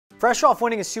Fresh off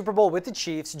winning a Super Bowl with the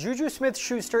Chiefs, Juju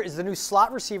Smith-Schuster is the new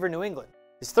slot receiver in New England,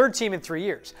 his third team in 3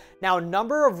 years. Now, a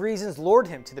number of reasons lured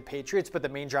him to the Patriots, but the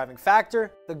main driving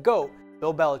factor, the GOAT,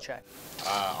 Bill Belichick.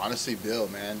 Honestly, Bill,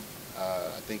 man.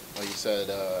 I think, like you said,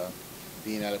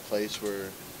 being at a place where,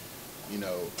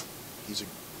 he's a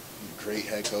great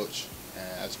head coach,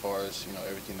 and as far as,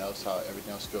 everything else, how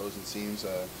everything else goes and seems,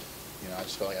 I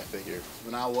just felt like I fit here.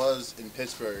 When I was in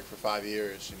Pittsburgh for 5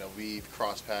 years, we've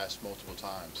crossed paths multiple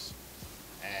times,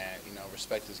 and,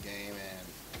 respect his game, and,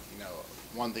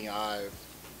 one thing I've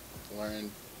learned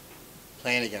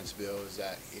playing against Bill is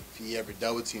that if he ever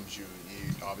double teams you,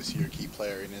 obviously you're a key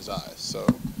player in his eyes. So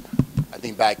I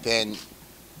think back then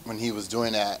when he was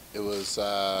doing that, it was,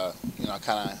 I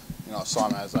kind of, saw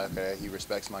him as like, okay, he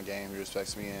respects my game, he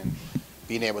respects me, and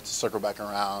being able to circle back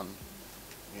around,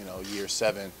 year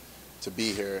 7 to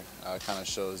be here kind of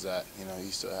shows that,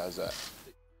 he still has that.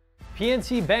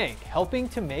 PNC Bank, helping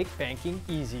to make banking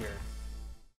easier.